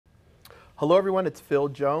Hello everyone, it's Phil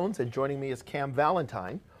Jones and joining me is Cam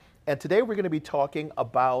Valentine. And today we're going to be talking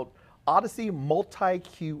about Audyssey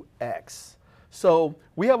MultEQ-X. So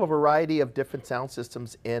we have a variety of different sound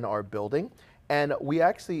systems in our building, and we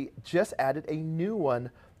actually just added a new one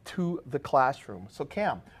to the classroom. So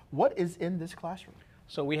Cam, what is in this classroom?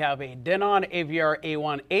 So we have a Denon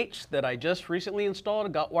AVR-A1H that I just recently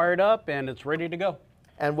installed, got wired up, and it's ready to go.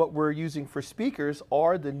 And what we're using for speakers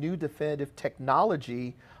are the new Definitive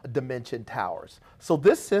Technology Dimension towers. So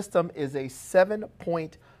this system is a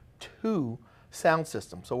 7.2 sound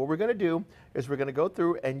system. So what we're going to do is we're going to go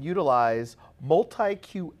through and utilize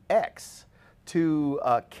MultEQ-X to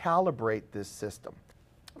calibrate this system.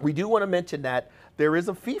 We do want to mention that there is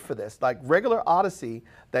a fee for this. Like regular Audyssey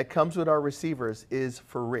that comes with our receivers is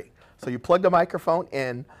free. So you plug the microphone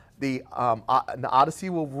in, the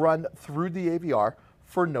Audyssey will run through the AVR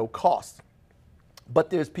for no cost. But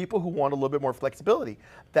there's people who want a little bit more flexibility.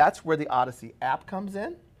 That's where the Audyssey app comes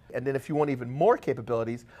in. And then if you want even more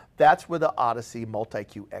capabilities, that's where the Audyssey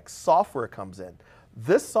MultEQ-X software comes in.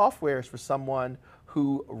 This software is for someone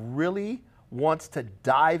who really wants to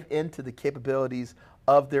dive into the capabilities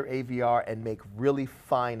of their AVR and make really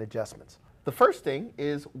fine adjustments. The first thing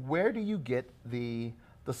is, where do you get the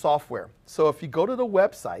software? So if you go to the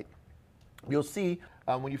website, you'll see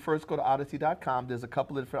when you first go to Audyssey.com, there's a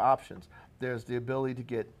couple of different options. There's the ability to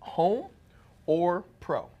get Home or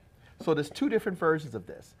Pro. So there's two different versions of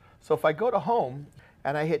this. So if I go to Home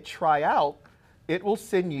and I hit Try Out, it will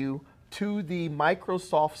send you to the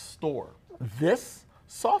Microsoft Store. This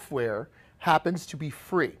software happens to be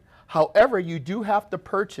free. However, you do have to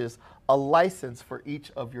purchase a license for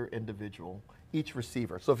each of your each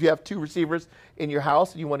receiver. So if you have two receivers in your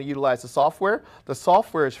house and you want to utilize the software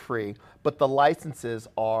is free, but the licenses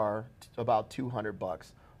are about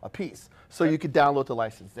 $200 a piece. So you could download the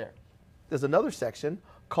license there. There's another section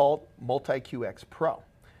called MultEQ-X Pro.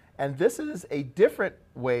 And this is a different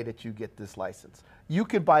way that you get this license. You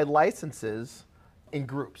can buy licenses in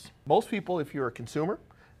groups. Most people, if you're a consumer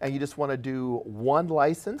and you just want to do one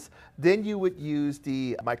license, then you would use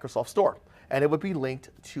the Microsoft Store and it would be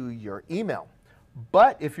linked to your email.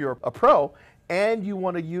 But if you're a pro and you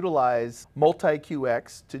want to utilize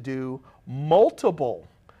MultEQ-X to do multiple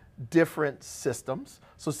different systems,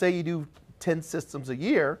 so say you do 10 systems a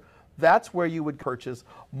year, that's where you would purchase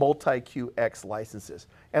MultEQ-X licenses.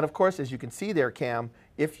 And of course, as you can see there, Cam,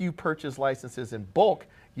 if you purchase licenses in bulk,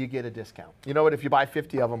 you get a discount. You know what, if you buy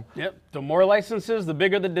 50 of them. Yep, the more licenses, the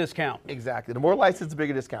bigger the discount. Exactly, the more licenses, the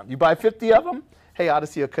bigger discount. You buy 50 of them, hey,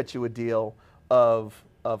 Audyssey will cut you a deal of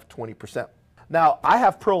 20%. Now, I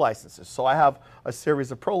have pro licenses, so I have a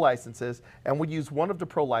series of pro licenses, and we use one of the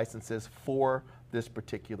pro licenses for this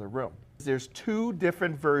particular room. There's two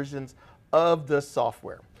different versions of the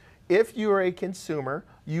software. If you are a consumer,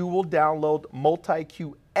 you will download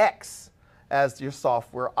MultEQ-X as your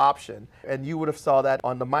software option, and you would have saw that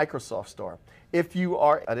on the Microsoft Store. If you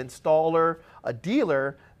are an installer, a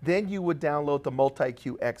dealer, then you would download the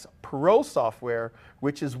MultEQ-X Pro software,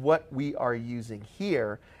 which is what we are using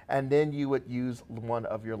here, and then you would use one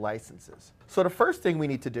of your licenses. So the first thing we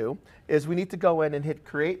need to do is we need to go in and hit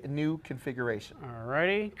Create New Configuration.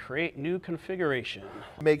 Alrighty, Create New Configuration.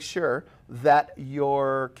 Make sure that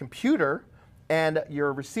your computer and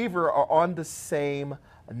your receiver are on the same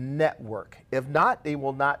network. If not, they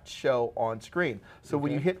will not show on screen. So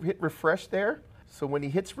when you hit refresh there, so when he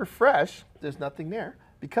hits refresh, there's nothing there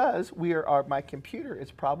because my computer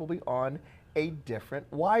is probably on a different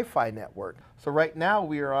Wi-Fi network. So right now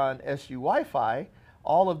we are on SU Wi-Fi.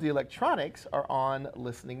 All of the electronics are on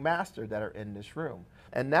Listening Master that are in this room.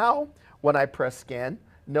 And now when I press scan,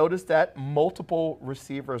 notice that multiple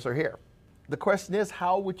receivers are here. The question is,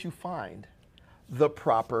 how would you find the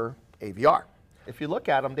proper AVR? If you look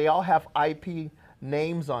at them, they all have IP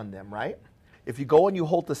names on them, right? If you go and you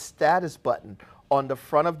hold the status button on the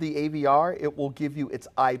front of the AVR, it will give you its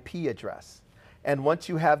IP address. And once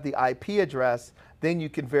you have the IP address, then you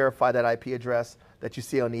can verify that IP address that you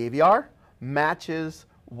see on the AVR matches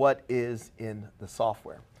what is in the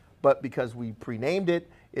software. But because we pre-named it,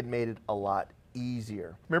 it made it a lot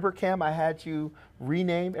easier. Remember, Cam, I had you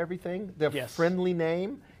rename everything? The friendly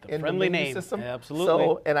name in the menu system? Absolutely.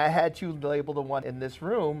 So, and I had you label the one in this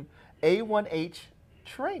room, A1H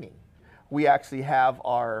Training. We actually have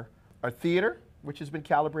our theater, which has been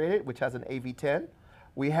calibrated, which has an AV10.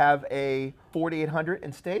 We have a 4800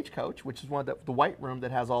 in Stagecoach, which is one of the white room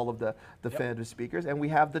that has all of the definitive speakers, and we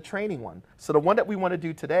have the training one. So the one that we want to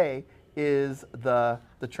do today is the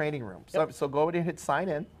training room. So go ahead and hit sign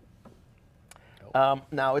in.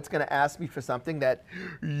 Now it's going to ask me for something that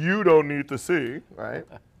you don't need to see, right?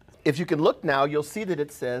 If you can look now, you'll see that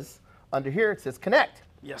it says under here it says connect.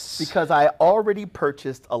 Yes. Because I already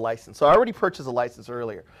purchased a license. So I already purchased a license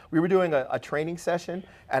earlier. We were doing a training session,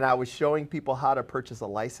 and I was showing people how to purchase a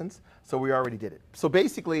license. So we already did it. So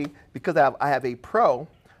basically, because I have a pro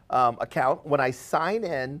account, when I sign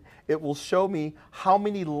in, it will show me how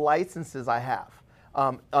many licenses I have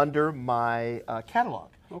under my catalog.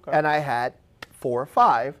 Okay. And I had 4 or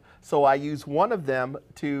 5. So I use one of them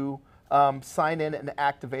to sign in and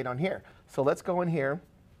activate on here. So let's go in here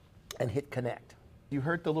and hit connect. You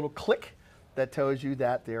heard the little click that tells you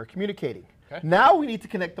that they're communicating. Okay. Now we need to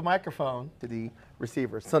connect the microphone to the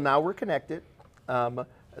receiver. So now we're connected. The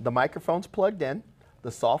microphone's plugged in.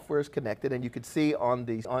 The software is connected, and you can see on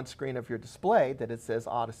the on-screen of your display that it says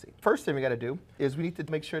Audyssey. First thing we got to do is we need to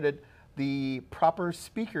make sure that the proper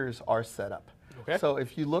speakers are set up. Okay. So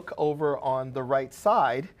if you look over on the right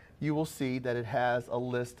side, you will see that it has a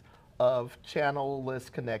list of channel lists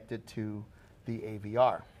connected to the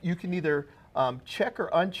AVR. You can either check or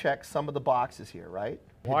uncheck some of the boxes here, right?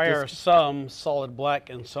 Why are some solid black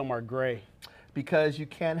and some are gray? Because you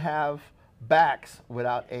can't have backs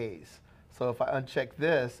without A's. So if I uncheck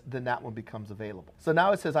this, then that one becomes available. So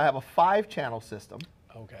now it says I have a 5-channel system.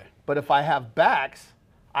 Okay. But if I have backs,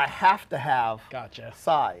 I have to have Gotcha.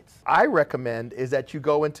 sides. I recommend is that you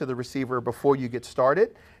go into the receiver before you get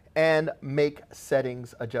started and make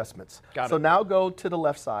settings adjustments. Got So it. now go to the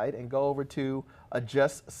left side and go over to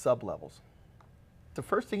adjust sublevels. The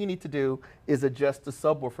first thing you need to do is adjust the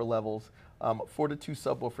subwoofer levels for the 2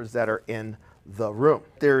 subwoofers that are in the room.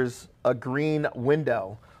 There's a green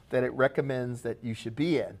window that it recommends that you should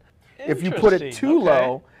be in. If you put it too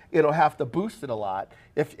low, it'll have to boost it a lot.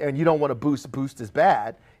 And you don't want to boost is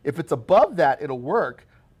bad. If it's above that, it'll work,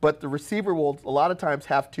 but the receiver will a lot of times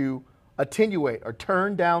have to attenuate or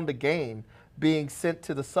turn down the gain being sent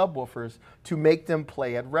to the subwoofers to make them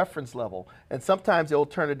play at reference level. And sometimes it'll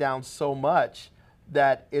turn it down so much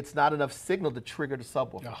that it's not enough signal to trigger the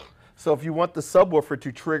subwoofer. Oh. So if you want the subwoofer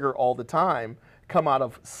to trigger all the time, come out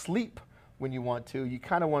of sleep when you want to, you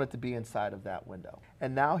kind of want it to be inside of that window.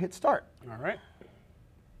 And now hit start. All right.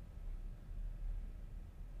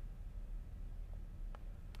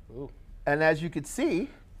 Ooh. And as you can see,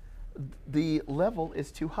 the level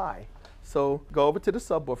is too high. So go over to the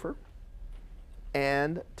subwoofer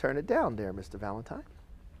and turn it down there, Mr. Valentine.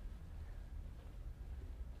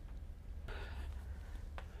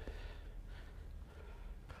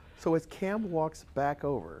 So as Cam walks back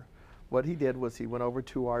over, what he did was he went over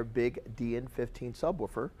to our big DN15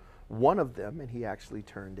 subwoofer, one of them, and he actually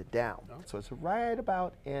turned it down. Oh. So it's right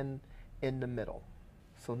about in the middle.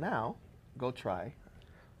 So now, go try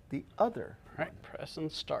the other. All right, press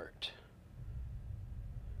and start.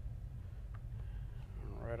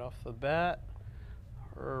 Right off the bat,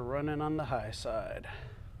 we're running on the high side.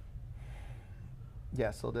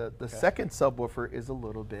 Yeah, so the second subwoofer is a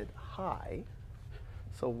little bit high.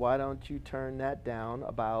 So why don't you turn that down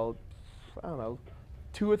about, I don't know,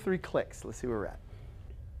 2 or 3 clicks. Let's see where we're at.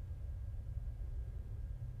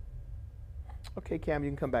 Okay, Cam, you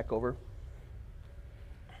can come back over.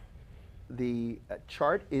 The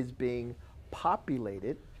chart is being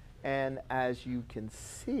populated, and as you can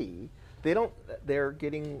see, they're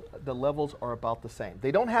getting, the levels are about the same.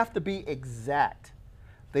 They don't have to be exact.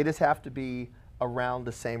 They just have to be around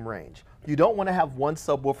the same range. You don't want to have one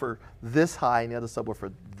subwoofer this high and the other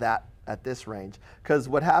subwoofer that at this range, because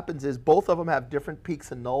what happens is both of them have different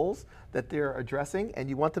peaks and nulls that they're addressing, and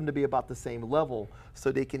you want them to be about the same level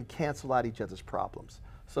so they can cancel out each other's problems.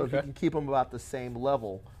 So if you can keep them about the same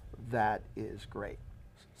level, that is great.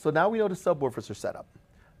 So now we know the subwoofers are set up.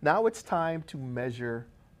 Now it's time to measure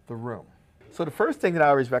the room. So the first thing that I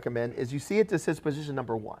always recommend is you see it that says position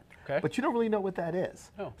number 1, but you don't really know what that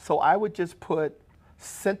is. Oh. So I would just put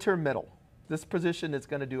center middle. This position is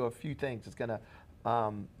going to do a few things. It's going to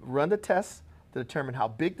run the tests to determine how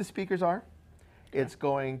big the speakers are. It's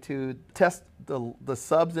going to test the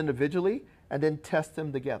subs individually and then test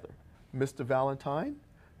them together. Mr. Valentine,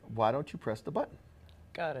 why don't you press the button?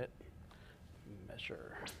 Got it.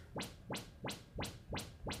 Measure.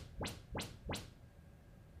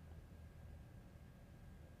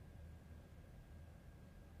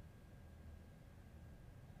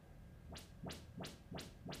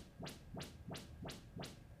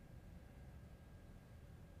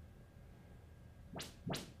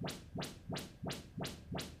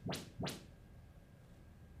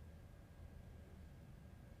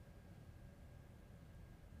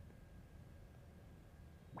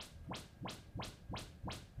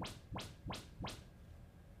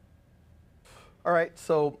 All right,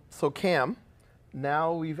 so Cam,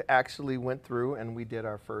 now we've actually went through and we did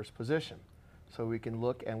our first position. So So we can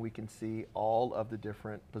look and we can see all of the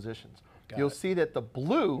different positions. Got You'll it. see that the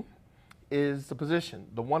blue is the position.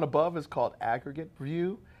 The one above is called aggregate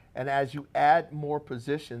view. And as you add more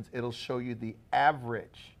positions, it'll show you the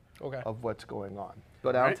average of what's going on.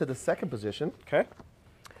 Go down to the second position. Okay.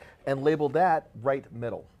 And label that right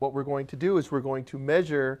middle. What we're going to do is we're going to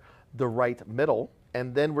measure the right middle,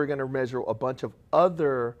 and then we're going to measure a bunch of all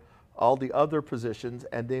the other positions,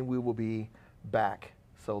 and then we will be back.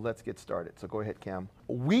 So let's get started. So go ahead, Cam.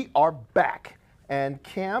 We are back, and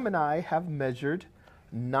Cam and I have measured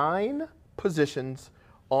 9 positions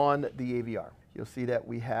on the AVR. You'll see that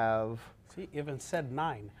we have... See, even said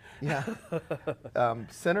 9. Yeah.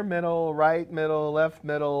 Center middle, right middle, left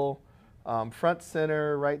middle, front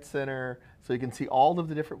center, right center. So you can see all of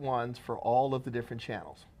the different ones for all of the different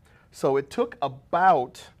channels. So it took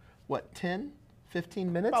about, what, 10,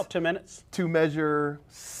 15 minutes? About 10 minutes. To measure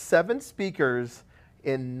 7 speakers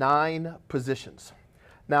in 9 positions.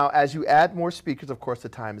 Now, as you add more speakers, of course, the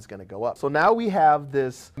time is going to go up. So now we have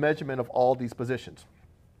this measurement of all these positions.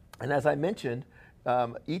 And as I mentioned,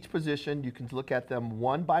 each position, you can look at them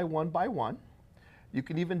one by one by one. You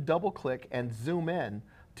can even double click and zoom in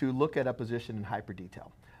to look at a position in hyper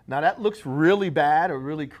detail. Now that looks really bad or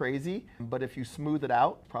really crazy, but if you smooth it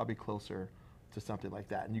out, probably closer to something like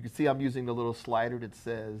that. And you can see I'm using the little slider that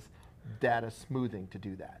says data smoothing to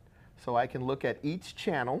do that. So I can look at each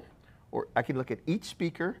channel, or I can look at each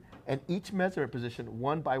speaker and each measurement position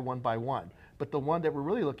one by one by one. But the one that we're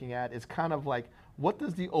really looking at is kind of like, what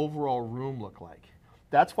does the overall room look like?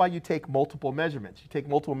 That's why you take multiple measurements. You take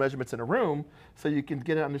multiple measurements in a room so you can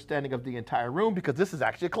get an understanding of the entire room, because this is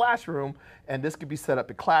actually a classroom, and this could be set up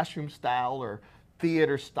in classroom style or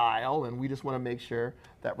theater style, and we just want to make sure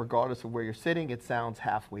that regardless of where you're sitting, it sounds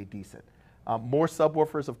halfway decent. More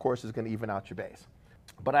subwoofers, of course, is going to even out your bass.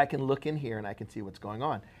 But I can look in here and I can see what's going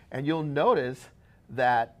on. And you'll notice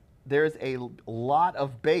that there's a lot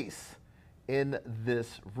of bass in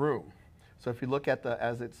this room. So if you look at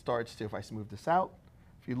as it starts to, if I smooth this out,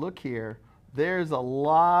 if you look here, there's a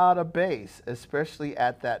lot of bass, especially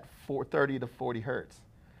at that 30 to 40 hertz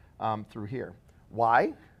through here.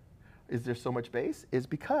 Why is there so much bass? Is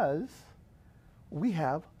because we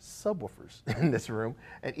have subwoofers in this room,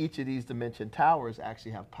 and each of these dimension towers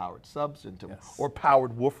actually have powered subs into them, or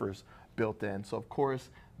powered woofers built in. So of course,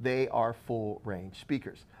 they are full range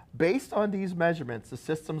speakers. Based on these measurements, the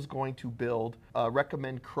system's going to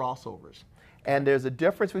recommend crossovers. And there's a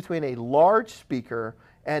difference between a large speaker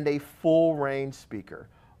and a full range speaker.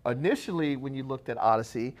 Initially, when you looked at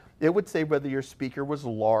Audyssey, it would say whether your speaker was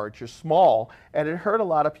large or small, and it hurt a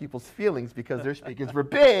lot of people's feelings because their speakers were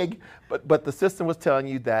big, but the system was telling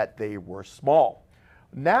you that they were small.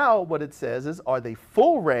 Now what it says is, are they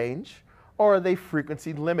full range or are they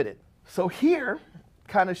frequency limited? So here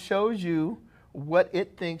kind of shows you what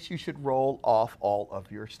it thinks you should roll off all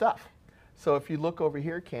of your stuff. So if you look over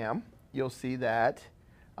here, Cam, you'll see that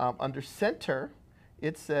under center,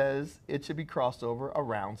 it says it should be crossed over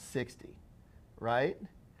around 60, right?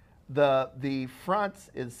 The fronts,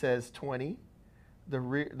 it says 20.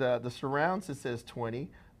 The surrounds, it says 20.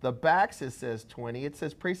 The backs, it says 20. It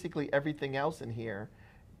says basically everything else in here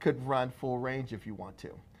could run full range if you want to.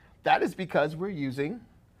 That is because we're using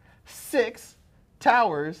 6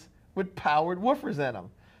 towers with powered woofers in them.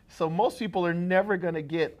 So most people are never going to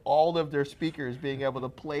get all of their speakers being able to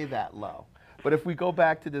play that low. But if we go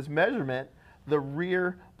back to this measurement,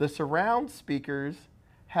 the surround speakers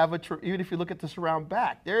have even if you look at the surround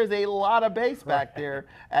back, there is a lot of bass back there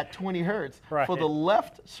at 20 hertz for the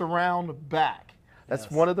left surround back.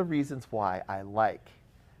 That's one of the reasons why I like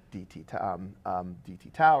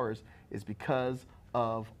DT towers, is because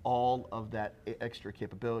of all of that extra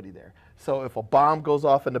capability there. So if a bomb goes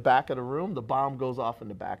off in the back of the room, the bomb goes off in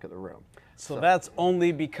the back of the room. So that's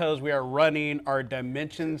only because we are running our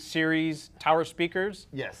Dimension series tower speakers?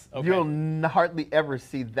 Yes. Okay. You'll hardly ever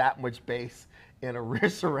see that much bass in a rear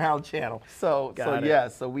surround channel. So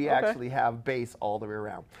we actually have bass all the way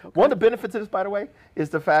around. One of the benefits of this, by the way, is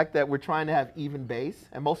the fact that we're trying to have even bass,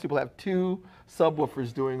 and most people have 2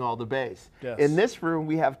 subwoofers doing all the bass. Yes. In this room,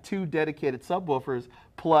 we have 2 dedicated subwoofers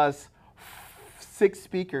plus 6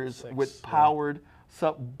 speakers with powered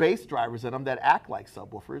bass drivers in them that act like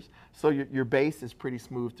subwoofers, so your bass is pretty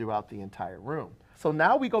smooth throughout the entire room. So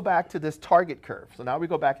now we go back to this target curve. So now we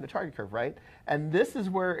go back to the target curve, right? And this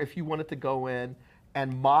is where if you wanted to go in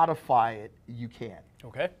and modify it, you can.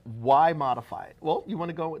 Okay. Why modify it? Well, you want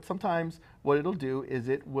to go, sometimes what it'll do is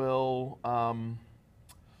it will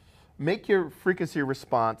make your frequency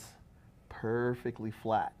response perfectly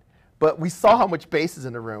flat. But we saw how much bass is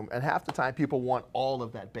in the room, and half the time people want all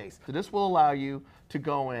of that bass. So this will allow you to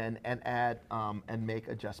go in and add and make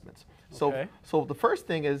adjustments. So, so the first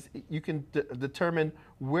thing is you can determine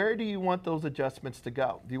where do you want those adjustments to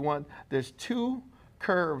go. Do you want, there's two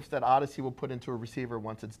curves that Audyssey will put into a receiver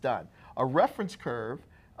once it's done. A reference curve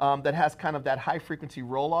that has kind of that high frequency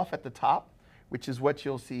roll off at the top, which is what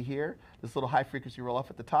you'll see here, this little high frequency roll off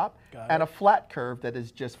at the top, and a flat curve that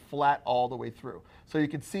is just flat all the way through. So you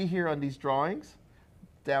can see here on these drawings,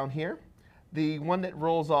 down here, the one that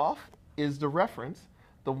rolls off is the reference.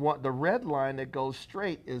 The red line that goes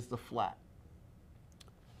straight is the flat.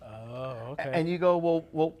 Oh, okay. And you go,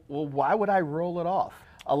 well, why would I roll it off?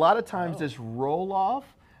 A lot of times this roll off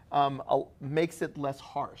makes it less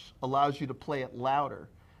harsh, allows you to play it louder,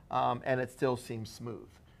 and it still seems smooth.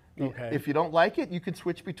 Okay. If you don't like it, you can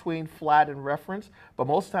switch between flat and reference, but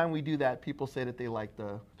most of the time we do that, people say that they like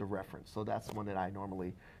the reference. So that's the one that I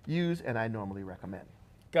normally use and I normally recommend.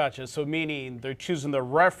 Gotcha. So meaning they're choosing the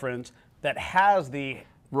reference that has the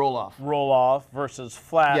roll off versus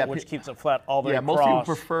flat, which keeps it flat all the way across. Most people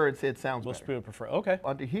prefer it. It sounds better. Most people prefer. Okay.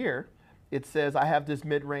 Under here, it says I have this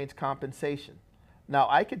mid-range compensation. Now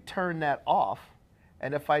I could turn that off,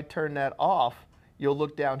 and if I turn that off, you'll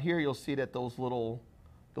look down here. You'll see that the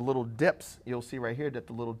little dips. You'll see right here that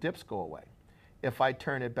the little dips go away. If I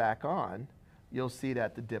turn it back on, you'll see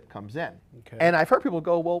that the dip comes in. Okay. And I've heard people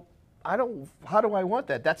go, well, how do I want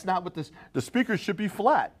that? That's not what the speakers should be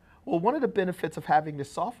flat. Well, one of the benefits of having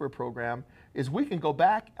this software program is we can go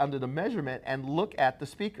back under the measurement and look at the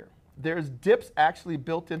speaker. There's dips actually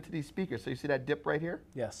built into these speakers. So you see that dip right here?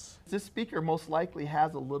 Yes. This speaker most likely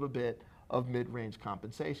has a little bit of mid-range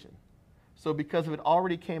compensation. So because it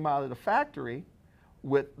already came out of the factory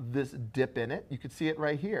with this dip in it, you can see it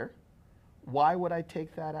right here, why would I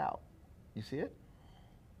take that out? You see it?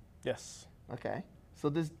 Yes. Okay. So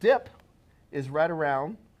this dip is right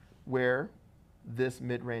around where this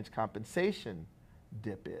mid-range compensation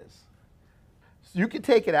dip is. So you can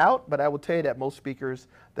take it out, but I will tell you that most speakers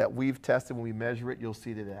that we've tested, when we measure it, you'll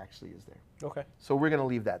see that it actually is there. Okay. So we're going to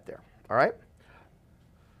leave that there, all right?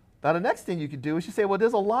 Now the next thing you could do is you say, well,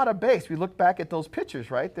 there's a lot of bass. We look back at those pictures,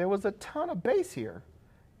 right? There was a ton of bass here.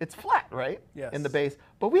 It's flat, right? Yes. In the bass,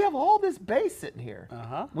 but we have all this bass sitting here.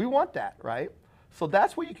 We want that, right? So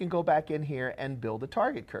that's where you can go back in here and build a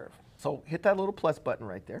target curve. So hit that little plus button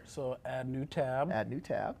right there. So add new tab. Add new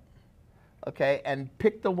tab. Okay, and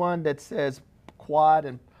pick the one that says quad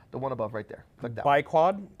and the one above right there. Click that.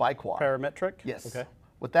 Biquad? Biquad. Parametric? Yes. Okay.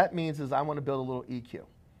 What that means is I want to build a little EQ,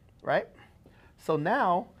 right? So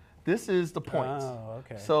now this is the points. Oh,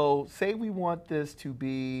 okay. So say we want this to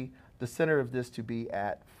be, the center of this to be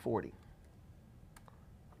at 40,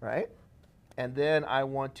 right? And then I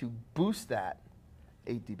want to boost that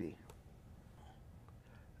 8 dB.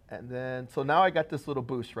 And then, so now I got this little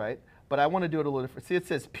boost, right? But I want to do it a little different. See, it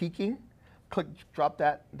says peaking. Click, drop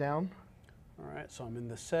that down. All right, so I'm in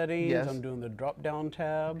the settings. Yes. I'm doing the drop down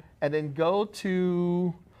tab. And then go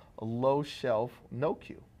to a low shelf, no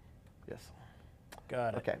Q. Yes.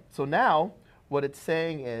 Got it. Okay, so now what it's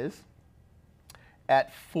saying is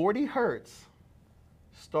at 40 hertz,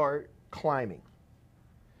 start climbing.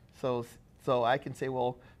 So I can say,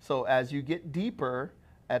 well, so as you get deeper,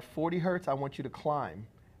 at 40 hertz, I want you to climb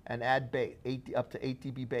and add bass, up to 8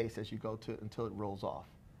 dB bass as you go to until it rolls off.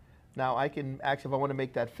 Now I can actually, if I want to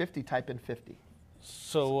make that 50, type in 50.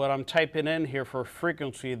 So what I'm typing in here for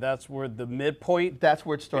frequency, that's where the midpoint. That's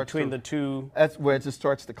where it starts between the two. That's where it just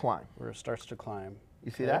starts to climb. Where it starts to climb.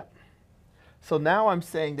 You see that? So now I'm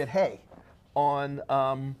saying that, hey,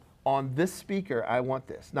 on this speaker, I want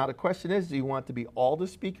this. Now the question is, do you want it to be all the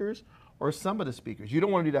speakers or some of the speakers? You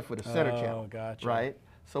don't want to do that for the center channel, gotcha. right?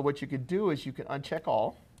 So what you could do is you can uncheck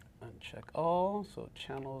all. Uncheck all, so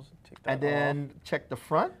channels, take that off. And then check the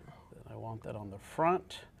front. Then I want that on the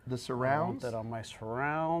front. The surrounds. I want that on my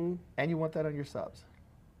surround. And you want that on your subs.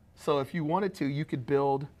 So if you wanted to, you could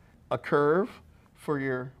build a curve for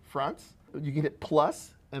your fronts. You can hit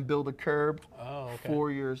plus and build a curve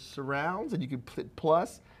for your surrounds, and you can hit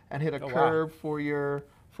plus and hit a curve for your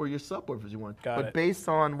subwoofers you want. But based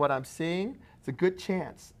on what I'm seeing, it's a good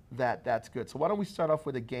chance that that's good. So why don't we start off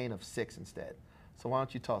with a gain of 6 instead? So why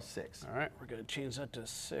don't you toss 6? All right, we're going to change that to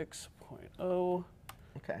 6.0.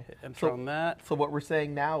 Okay. Hit enter on that. So what we're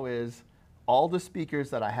saying now is all the speakers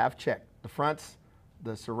that I have checked, the fronts,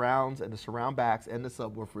 the surrounds, and the surround backs, and the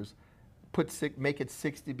subwoofers, make it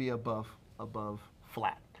 6 dB above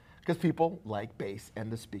flat. Because people like bass,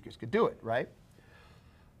 and the speakers could do it, right?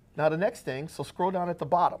 Now the next thing, so scroll down at the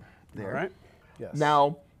bottom there. All right. Yes.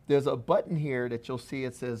 Now there's a button here that you'll see,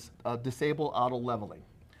 it says disable auto leveling.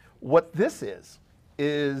 What this is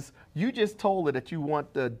is you just told it that you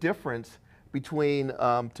want the difference between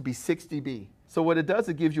to be 6 dB. So what it does,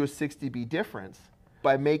 it gives you a 6 dB difference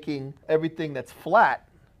by making everything that's flat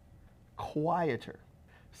quieter.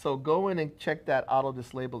 So go in and check that auto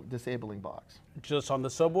disabling box. Just on the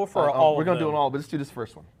subwoofer or all We're of going to do them? it all, but let's do this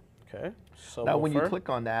first one. Okay. Subwoofer. Now when you click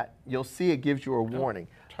on that, you'll see it gives you a warning.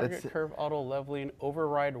 Target curve auto leveling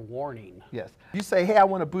override warning. Yes. You say, hey, I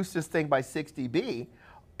want to boost this thing by 6 dB.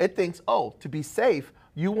 It thinks, oh, to be safe,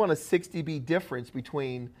 you want a 6 dB difference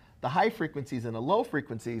between the high frequencies and the low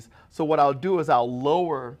frequencies. So what I'll do is I'll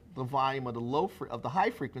lower the volume of the high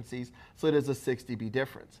frequencies so there's a 6 dB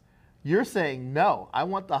difference. You're saying, no, I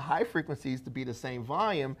want the high frequencies to be the same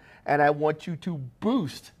volume, and I want you to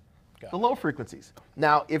boost the low frequencies.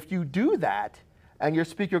 Now, if you do that, and your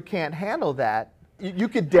speaker can't handle that, you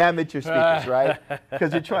could damage your speakers, right?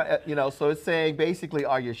 Because you're trying, so it's saying basically,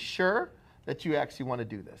 are you sure that you actually want to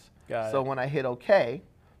do this? So when I hit OK,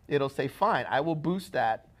 it'll say, fine, I will boost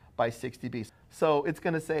that by 6 dB. So it's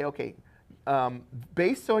going to say, okay,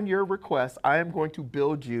 based on your request, I am going to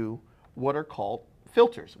build you what are called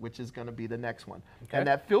filters, which is going to be the next one. Okay. And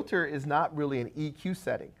that filter is not really an EQ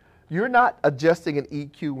setting. You're not adjusting an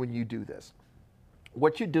EQ when you do this.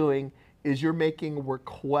 What you're doing is you're making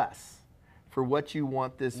requests for what you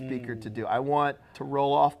want this speaker to do. I want to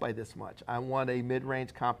roll off by this much. I want a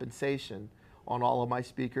mid-range compensation on all of my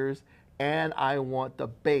speakers, and I want the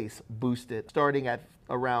bass boosted starting at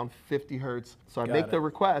around 50 hertz. So I make the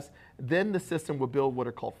request, then the system will build what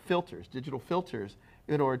are called filters, digital filters,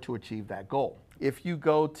 in order to achieve that goal. If you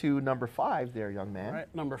go to number 5 there, young man. All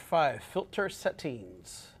right, number 5, filter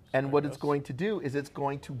settings. And what it's going to do is it's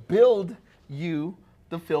going to build you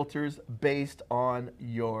the filters based on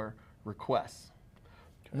your requests.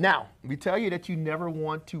 Okay. Now, we tell you that you never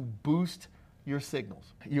want to boost your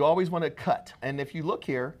signals. You always want to cut. And if you look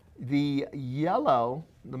here, the yellow,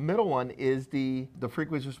 the middle one, is the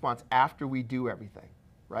frequency response after we do everything,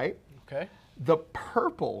 right? Okay. The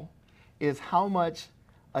purple is how much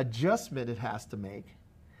adjustment it has to make,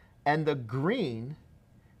 and the green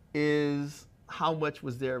is how much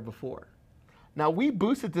was there before. Now we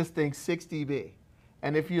boosted this thing 6 dB,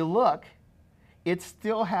 and if you look, it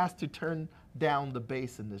still has to turn down the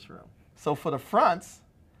bass in this room. So for the fronts,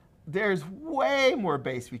 there's way more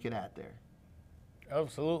bass we can add there.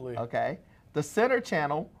 Absolutely. Okay. The center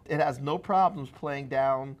channel, it has no problems playing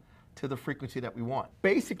down to the frequency that we want.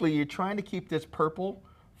 Basically, you're trying to keep this purple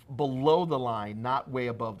below the line, not way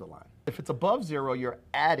above the line. If it's above 0, you're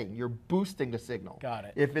adding, you're boosting the signal. Got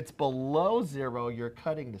it. If it's below 0, you're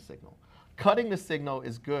cutting the signal. Cutting the signal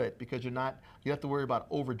is good because you have to worry about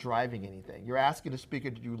overdriving anything. You're asking the speaker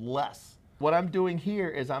to do less. What I'm doing here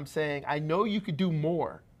is I'm saying, I know you could do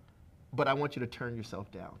more, but I want you to turn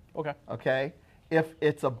yourself down. Okay. Okay? If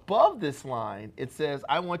it's above this line, it says,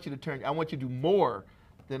 I want you to do more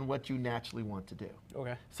than what you naturally want to do.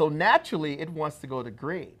 Okay. So naturally, it wants to go to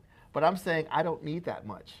green. But I'm saying I don't need that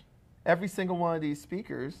much. Every single one of these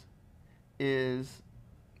speakers is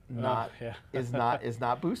not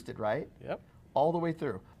boosted, right? Yep. All the way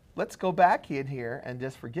through. Let's go back in here and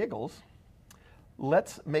just for giggles,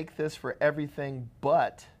 let's make this for everything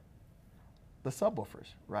but the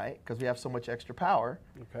subwoofers, right? Because we have so much extra power.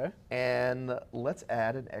 Okay. And let's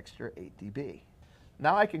add an extra 8 dB.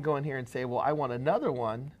 Now I can go in here and say, well, I want another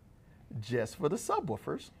one just for the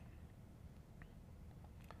subwoofers.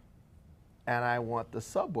 And I want the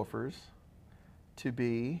subwoofers to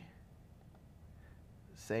be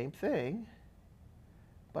same thing,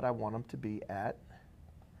 but I want them to be at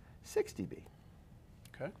 6 dB.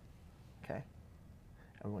 Okay. Okay.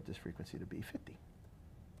 And we want this frequency to be 50.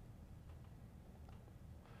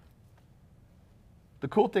 The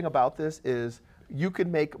cool thing about this is you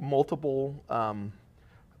can make multiple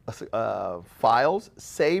files,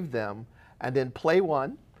 save them, and then play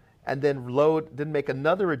one, and then make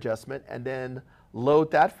another adjustment, and then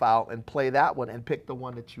load that file and play that one and pick the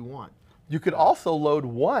one that you want. You could also load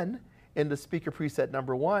one in the speaker preset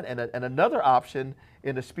number 1 and another option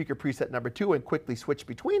in the speaker preset number 2 and quickly switch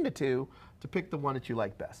between the two to pick the one that you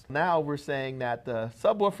like best. Now we're saying that the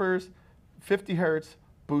subwoofers, 50 hertz,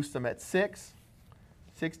 boost them at 6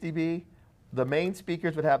 dB. The main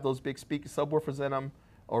speakers would have those big subwoofers in them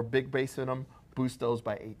or big bass in them, boost those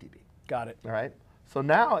by 8 dB. Got it. All right. So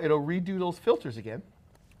now it'll redo those filters again.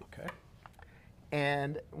 Okay.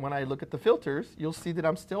 And when I look at the filters, you'll see that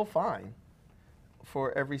I'm still fine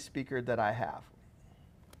for every speaker that I have.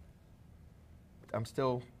 I'm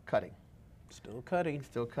still cutting. Still cutting.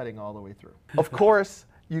 Still cutting all the way through. Of course,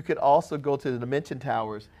 you could also go to the dimension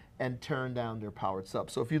towers and turn down their powered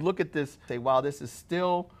sub. So if you look at this, say, wow, this is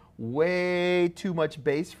still way too much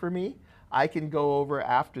bass for me, I can go over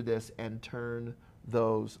after this and turn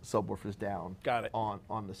those subwoofers down. Got it.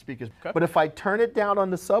 On the speakers. Okay. But if I turn it down on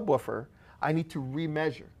the subwoofer, I need to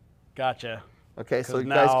remeasure. Gotcha. Okay, so you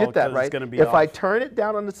guys get that, right? If I turn it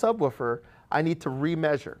down on the subwoofer, I need to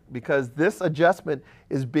remeasure because this adjustment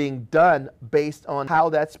is being done based on how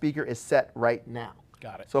that speaker is set right now.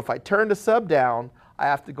 Got it. So if I turn the sub down, I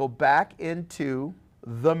have to go back into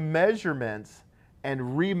the measurements and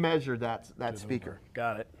remeasure that speaker.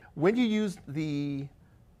 Got it. When you use the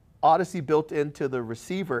Audyssey built into the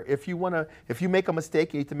receiver, if you make a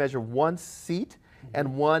mistake, you need to measure one seat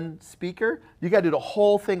and one speaker, you got to do the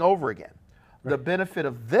whole thing over again. Right. The benefit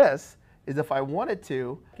of this is if I wanted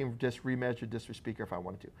to, I can just remeasure this speaker if I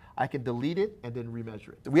wanted to. I can delete it and then remeasure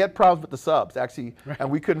it. We had problems with the subs, actually,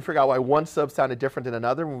 and we couldn't figure out why one sub sounded different than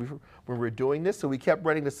another when we were doing this, so we kept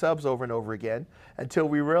running the subs over and over again until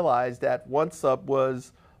we realized that one sub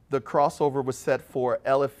was, the crossover was set for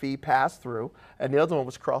LFE pass-through, and the other one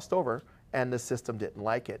was crossed over, and the system didn't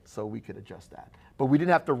like it, so we could adjust that. But we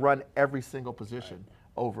didn't have to run every single position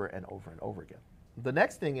over and over and over again. The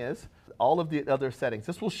next thing is all of the other settings.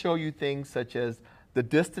 This will show you things such as the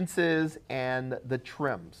distances and the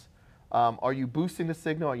trims. Are you boosting the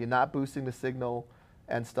signal? Are you not boosting the signal?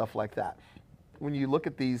 And stuff like that. When you look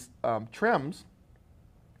at these trims,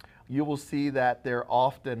 you will see that they're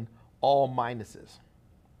often all minuses.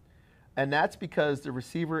 And that's because the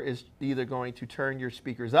receiver is either going to turn your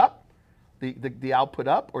speakers up, the output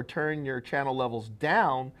up, or turn your channel levels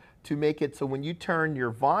down to make it so when you turn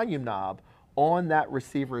your volume knob on that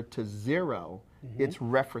receiver to 0, it's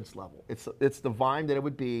reference level. It's the volume that it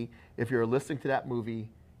would be if you're listening to that movie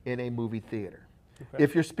in a movie theater. Okay.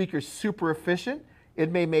 If your speaker's super efficient,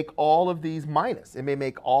 it may make all of these minus. It may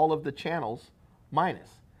make all of the channels minus.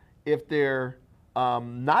 If they're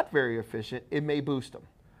not very efficient, it may boost them.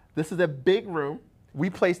 This is a big room. We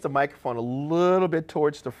placed the microphone a little bit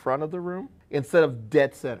towards the front of the room instead of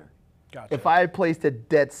dead center. Gotcha. If I had placed it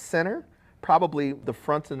dead center, probably the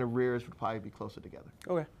fronts and the rears would probably be closer together.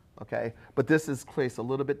 Okay. Okay. But this is placed a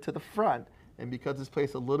little bit to the front, and because it's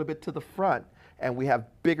placed a little bit to the front, and we have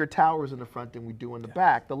bigger towers in the front than we do in the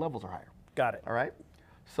back, the levels are higher. Got it. All right.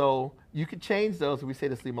 So you could change those, and we say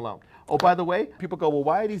just leave them alone. Oh, by the way, people go, well,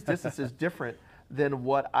 why are these distances different than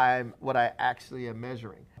what I actually am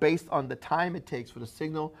measuring? Based on the time it takes for the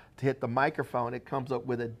signal to hit the microphone, it comes up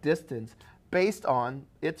with a distance based on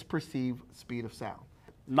its perceived speed of sound.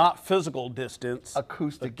 Not physical distance.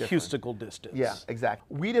 Acoustical distance. Yeah,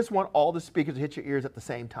 exactly. We just want all the speakers to hit your ears at the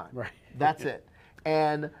same time. Right. That's it.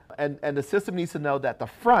 And the system needs to know that the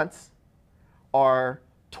fronts are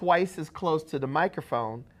twice as close to the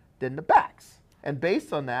microphone than the backs. And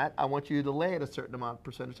based on that, I want you to delay it a certain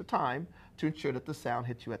percentage of time to ensure that the sound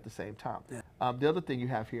hits you at the same time. Yeah. The other thing you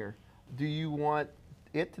have here, do you want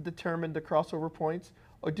it to determine the crossover points,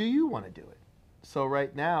 or do you want to do it? So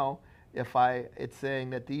right now, it's saying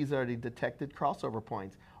that these are the detected crossover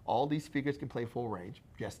points. All these speakers can play full range.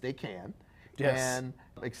 Yes, they can. Yes. And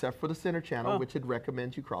except for the center channel, which it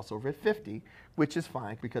recommends you cross over at 50, which is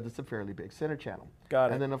fine because it's a fairly big center channel. Got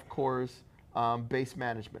it. And then of course, bass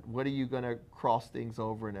management. What are you going to cross things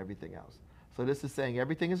over and everything else? So this is saying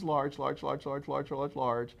everything is large, large, large, large, large, large,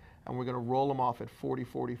 large, and we're going to roll them off at 40,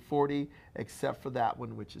 40, 40, except for that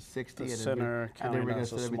one, which is 60. The and center, and then we're going to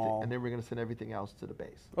send everything, and then we're going to send everything else to the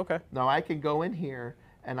bass. Okay. Now I can go in here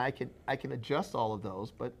and I can adjust all of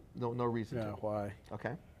those, but no reason to. Yeah, why?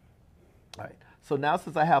 Okay. All right. So now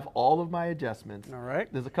since I have all of my adjustments, all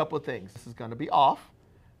right, there's a couple of things. This is going to be off,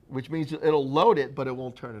 which means it'll load it, but it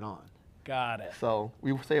won't turn it on. Got it. So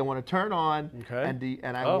we say I want to turn on,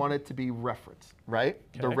 and I want it to be reference, right?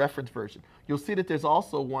 Okay. The reference version. You'll see that there's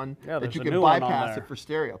also one that you can bypass it for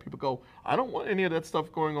stereo. People go, I don't want any of that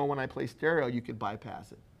stuff going on when I play stereo. You can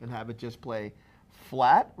bypass it and have it just play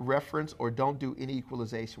flat, reference, or don't do any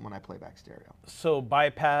equalization when I play back stereo. So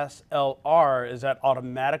bypass LR, is that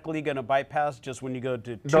automatically going to bypass just when you go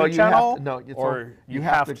to two-channel? You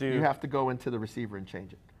have to go into the receiver and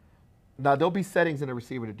change it. Now, there'll be settings in the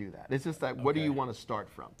receiver to do that. It's just that, what do you want to start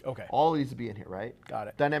from? Okay. All these to be in here, right? Got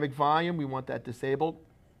it. Dynamic volume, we want that disabled.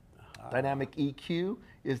 Dynamic EQ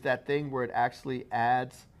is that thing where it actually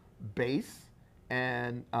adds bass,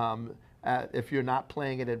 and if you're not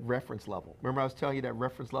playing it at reference level. Remember I was telling you that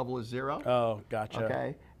reference level is 0? Oh, gotcha.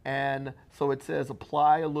 Okay. And so it says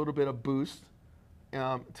apply a little bit of boost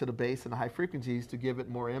to the bass and the high frequencies to give it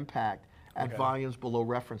more impact at volumes below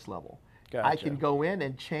reference level. Gotcha. I can go in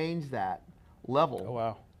and change that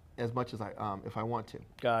level as much as if I want to.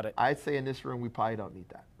 Got it. I'd say in this room we probably don't need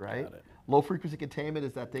that, right? Got it. Low frequency containment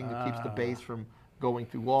is that thing that keeps the bass from going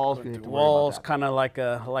through walls. Kind of like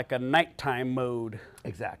a nighttime mode.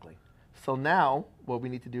 Exactly. So now what we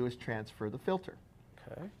need to do is transfer the filter.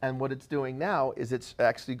 Okay. And what it's doing now is it's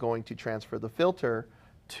actually going to transfer the filter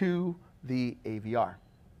to the AVR.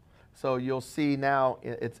 So you'll see now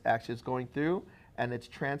it's going through and it's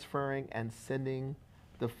transferring and sending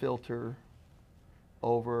the filter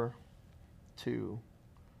over to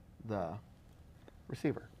the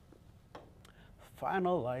receiver.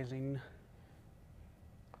 Finalizing.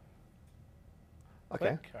 Okay,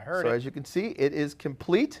 Click. I heard so it. as you can see, it is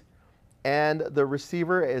complete and the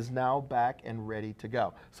receiver is now back and ready to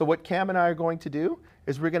go. So what Cam and I are going to do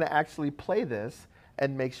is we're going to actually play this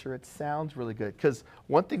and make sure it sounds really good. Because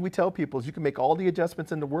one thing we tell people is you can make all the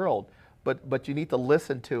adjustments in the world, but you need to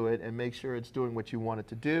listen to it and make sure it's doing what you want it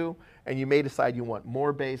to do. And you may decide you want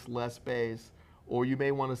more bass, less bass, or you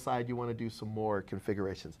may want to decide you want to do some more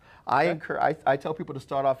configurations. Okay. I tell people to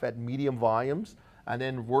start off at medium volumes and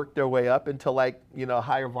then work their way up into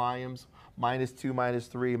higher volumes, -2,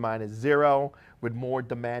 -3, -0, with more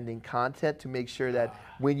demanding content to make sure that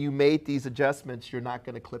when you made these adjustments, you're not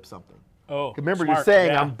going to clip something. Oh, Remember, smart. you're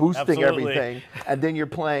saying Yeah, I'm boosting absolutely. everything, and then you're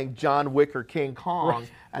playing John Wick or King Kong,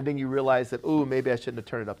 and then you realize that, ooh, maybe I shouldn't have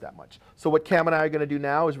turned it up that much. So what Cam and I are going to do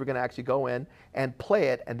now is we're going to actually go in and play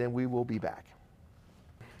it, and then we will be back.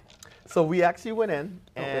 So we actually went in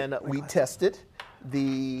and we tested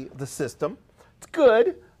the system. It's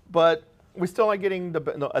good, but we still aren't getting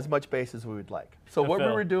as much bass as we would like. So what we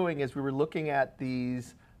were doing is we were looking at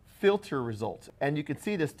these filter results, and you can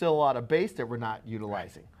see there's still a lot of bass that we're not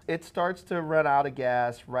utilizing. It starts to run out of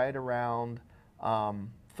gas right around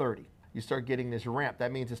 30. You start getting this ramp.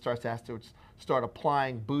 That means it starts to have to start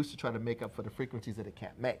applying boost to try to make up for the frequencies that it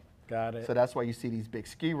can't make. Got it. So that's why you see these big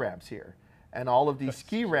ski ramps here. And all of these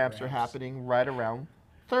ski ramps are happening right around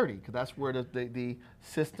 30, because that's where the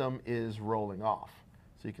system is rolling off.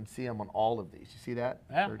 So you can see them on all of these. You see that?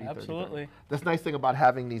 Yeah, 30, absolutely. 30. That's the nice thing about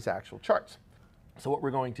having these actual charts. So what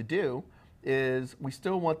we're going to do is we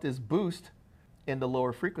still want this boost in the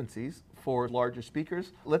lower frequencies for larger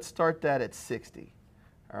speakers. Let's start that at 60.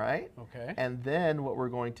 All right? Okay. And then what we're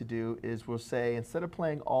going to do is we'll say, instead of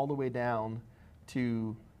playing all the way down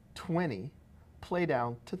to 20, play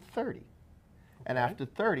down to 30. And after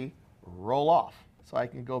 30, roll off. So I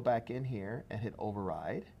can go back in here and hit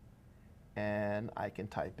override, and I can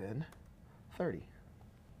type in 30.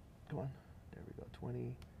 Come on, there we go,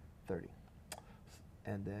 20, 30.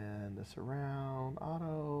 And then the surround,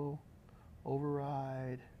 auto,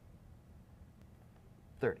 override,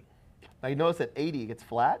 30. Now you notice at 80 it gets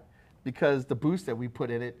flat because the boost that we put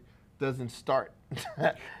in it doesn't start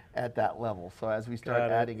at that level. So as we start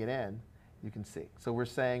adding it in, you can see. So we're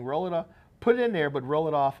saying roll it off, put it in there, but roll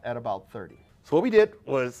it off at about 30. So what we did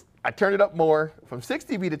was I turned it up more from 6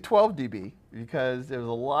 dB to 12 dB because there was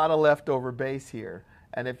a lot of leftover bass here.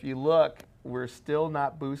 And if you look, we're still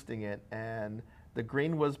not boosting it, and the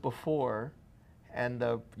green was before and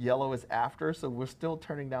the yellow is after, so we're still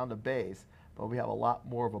turning down the bass, but we have a lot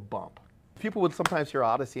more of a bump. People would sometimes hear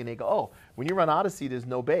Audyssey and they go, oh, when you run Audyssey, there's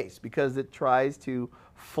no bass, because it tries to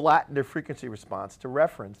flatten the frequency response to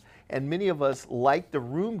reference. And many of us like the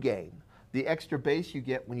room gain, the extra bass you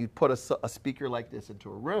get when you put a speaker like this into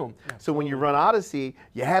a room. Absolutely. So when you run Audyssey,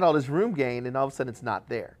 you had all this room gain, and all of a sudden it's not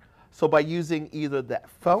there. So by using either that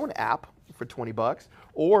phone app for 20 bucks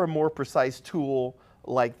or a more precise tool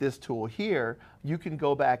like this tool here, you can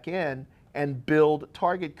go back in and build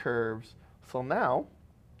target curves. So now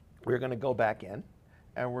we're going to go back in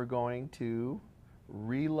and we're going to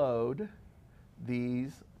reload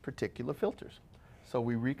these particular filters. So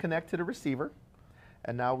we reconnect to the receiver,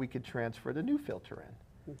 and now we can transfer the new filter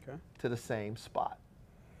in to the same spot.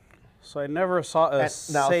 So I never saw a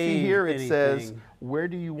save. Now see here it anything. says, where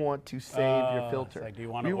do you want to save your filter? Like, do you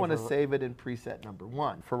want to save it in preset number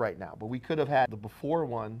 1 for right now, but we could have had the before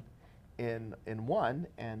one in one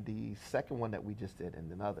and the second one that we just did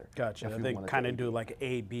in another. Gotcha. I think kind of do like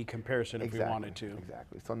A/B comparison if we wanted to.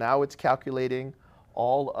 Exactly. So now it's calculating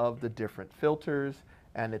all of the different filters,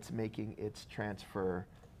 and it's making its transfer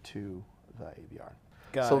to the AVR.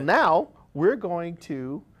 So now we're going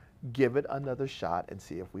to give it another shot and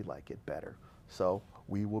see if we like it better. So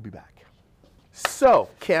we will be back. So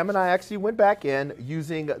Cam and I actually went back in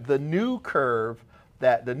using the new curve,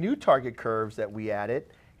 the new target curves that we added,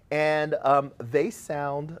 and they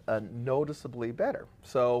sound noticeably better.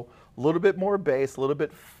 So a little bit more bass, a little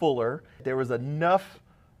bit fuller. There was enough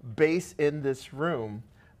bass in this room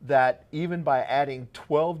that even by adding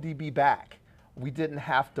 12 dB back, we didn't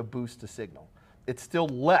have to boost the signal. It's still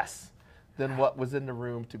less than what was in the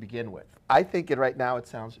room to begin with. I think right now it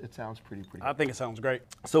sounds pretty good. I think it sounds great.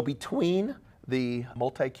 So between the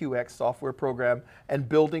MultEQ-X software program and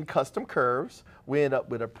building custom curves, we end up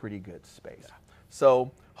with a pretty good space.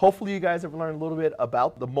 So hopefully you guys have learned a little bit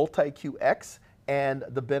about the MultEQ-X and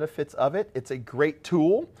the benefits of it. It's a great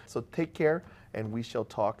tool. So take care, and we shall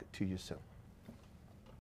talk to you soon.